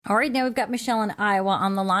All right, now we've got Michelle in Iowa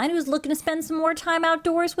on the line who's looking to spend some more time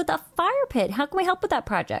outdoors with a fire pit. How can we help with that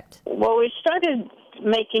project? Well, we started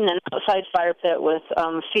making an outside fire pit with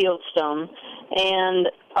field stone, and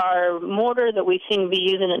our mortar that we seem to be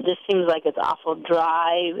using, it just seems like it's awful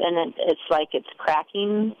dry, and it's like it's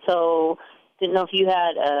cracking. So didn't know if you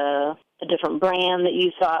had a different brand that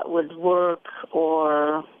you thought would work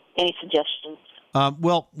or any suggestions.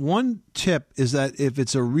 Well, one tip is that if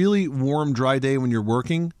it's a really warm, dry day when you're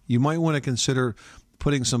working, you might want to consider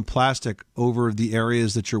putting some plastic over the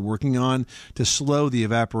areas that you're working on to slow the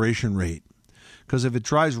evaporation rate. Because if it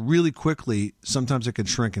dries really quickly, sometimes it can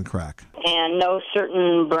shrink and crack. And no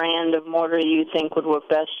certain brand of mortar you think would work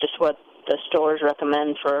best, just what the stores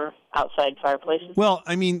recommend for outside fireplaces? Well,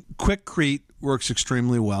 I mean, Quikrete works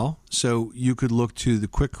extremely well, so you could look to the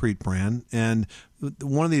Quikrete brand. And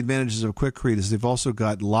one of the advantages of Quikrete is they've also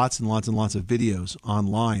got lots and lots and lots of videos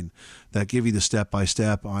online that give you the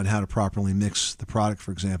step-by-step on how to properly mix the product,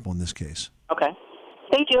 for example, in this case. Okay.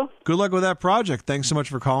 Thank you. Good luck with that project. Thanks so much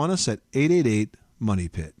for calling us at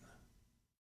 888-MONEY-PIT.